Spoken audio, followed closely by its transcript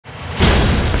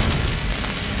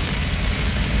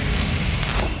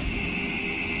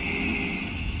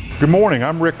Good morning,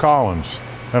 I'm Rick Collins.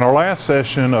 In our last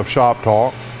session of Shop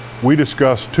Talk, we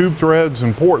discussed tube threads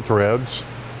and port threads,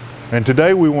 and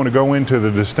today we want to go into the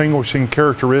distinguishing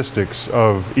characteristics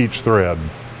of each thread.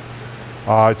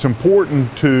 It's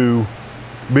important to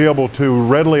be able to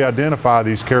readily identify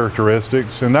these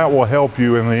characteristics, and that will help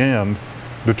you in the end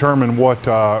determine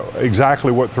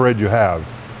exactly what thread you have.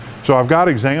 So I've got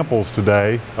examples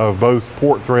today of both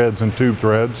port threads and tube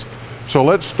threads. So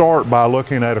let's start by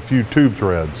looking at a few tube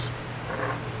threads.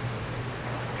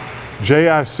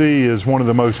 JIC is one of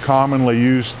the most commonly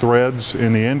used threads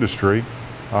in the industry.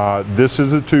 This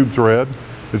is a tube thread.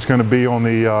 It's going to be on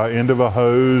the end of a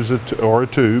hose or a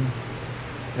tube.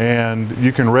 And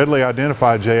you can readily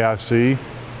identify JIC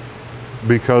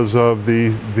because of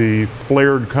the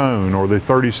flared cone or the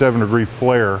 37-degree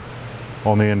flare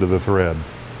on the end of the thread.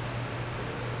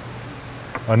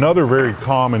 Another very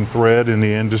common thread in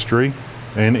the industry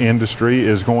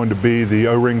is going to be the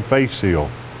O-ring face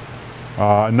seal.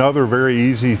 Another very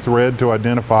easy thread to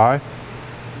identify,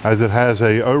 as it has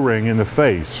a O-ring in the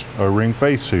face, O-ring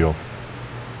face seal.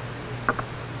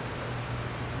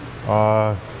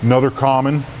 Another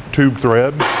common tube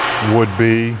thread would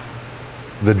be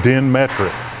the DIN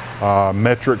metric,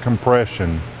 metric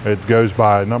compression. It goes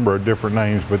by a number of different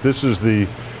names, but this is the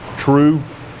true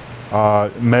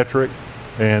metric.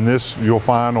 And this you'll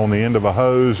find on the end of a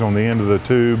hose, on the end of the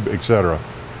tube, etc.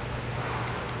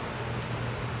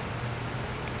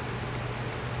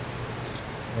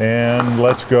 And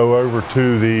let's go over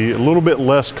to the a little bit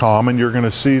less common. You're going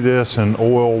to see this in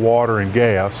oil, water, and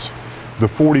gas, the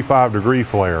 45-degree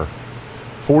flare.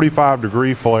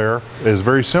 45-degree flare is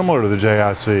very similar to the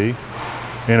JIC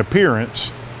in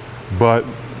appearance, but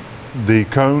the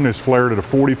cone is flared at a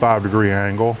 45-degree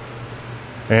angle,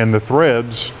 and the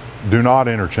threads do not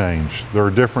interchange. They're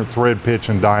a different thread pitch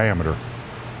and diameter.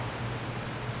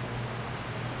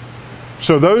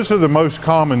 So those are the most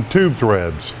common tube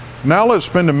threads. Now let's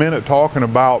spend a minute talking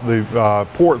about the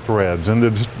port threads and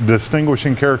the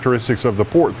distinguishing characteristics of the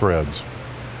port threads.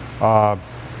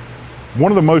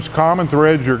 One of the most common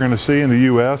threads you're going to see in the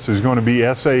US is going to be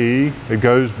SAE. It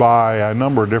goes by a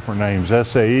number of different names: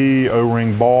 SAE,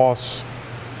 O-ring boss.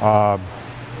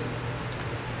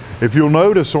 If you'll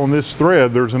notice on this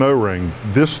thread, there's an O-ring.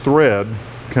 This thread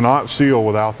cannot seal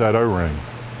without that O-ring.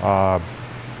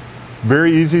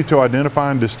 Very easy to identify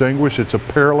and distinguish. It's a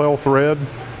parallel thread,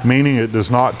 meaning it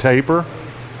does not taper,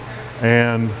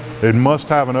 and it must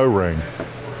have an O-ring.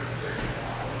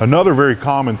 Another very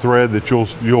common thread that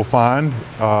you'll find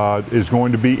is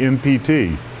going to be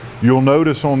MPT. You'll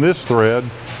notice on this thread,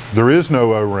 there is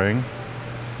no O-ring,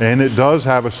 and it does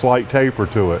have a slight taper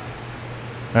to it.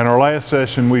 In our last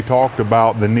session, we talked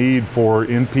about the need for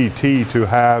MPT to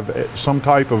have some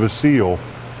type of a seal,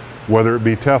 whether it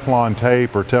be Teflon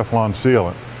tape or Teflon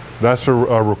sealant. That's a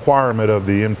requirement of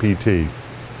the MPT.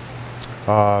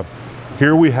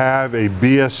 Here we have a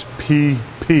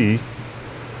BSpeepee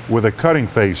with a cutting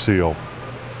face seal.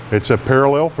 It's a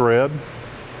parallel thread,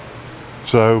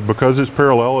 so because it's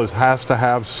parallel, it has to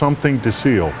have something to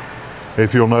seal.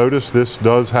 If you'll notice, this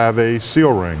does have a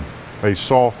seal ring, a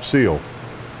soft seal.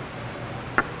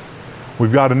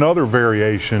 We've got another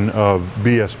variation of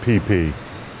BSpeepee.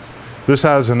 This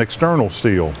has an external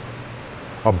seal,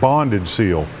 a bonded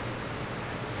seal.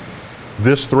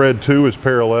 This thread too is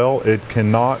parallel. It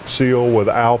cannot seal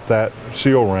without that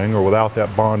seal ring or without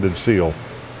that bonded seal.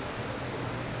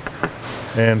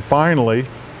 And finally,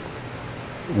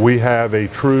 we have a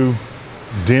true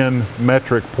DIN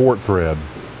metric port thread.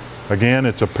 Again,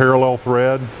 it's a parallel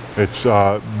thread. It's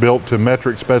built to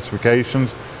metric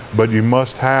specifications, but you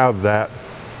must have that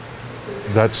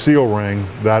seal ring,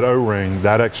 that O-ring,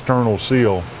 that external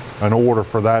seal in order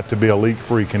for that to be a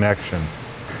leak-free connection.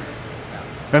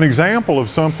 An example of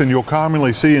something you'll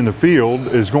commonly see in the field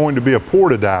is going to be a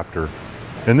port adapter.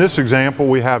 In this example,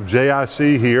 we have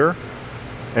JIC here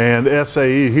and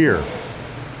SAE here.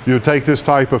 You'll take this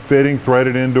type of fitting, thread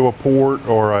it into a port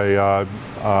or a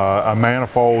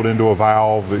manifold into a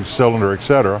valve, a cylinder,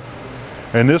 etc.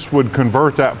 And this would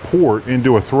convert that port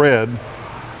into a thread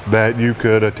that you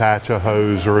could attach a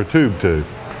hose or a tube to.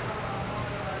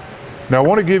 Now I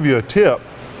want to give you a tip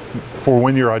for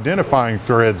when you're identifying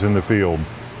threads in the field.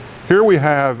 Here we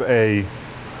have a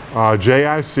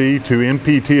JIC to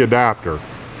MPT adapter.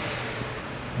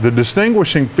 The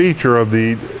distinguishing feature of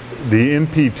the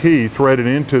MPT threaded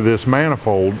into this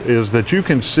manifold is that you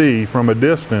can see from a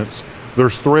distance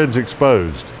there's threads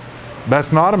exposed.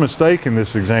 That's not a mistake in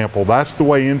this example. That's the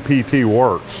way MPT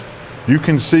works. You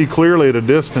can see clearly at a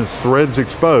distance threads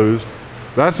exposed.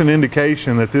 That's an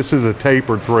indication that this is a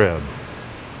tapered thread.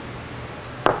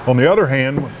 On the other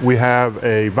hand, we have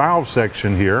a valve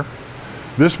section here.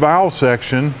 This valve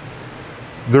section,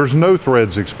 there's no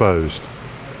threads exposed.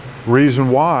 Reason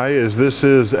why is this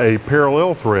is a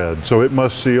parallel thread, so it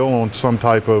must seal on some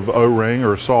type of O-ring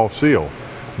or soft seal.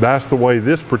 That's the way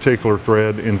this particular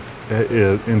thread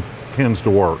intends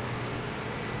to work.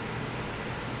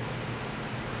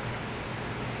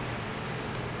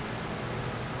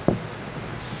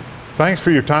 Thanks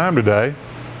for your time today.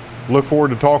 Look forward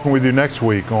to talking with you next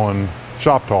week on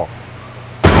Shop Talk.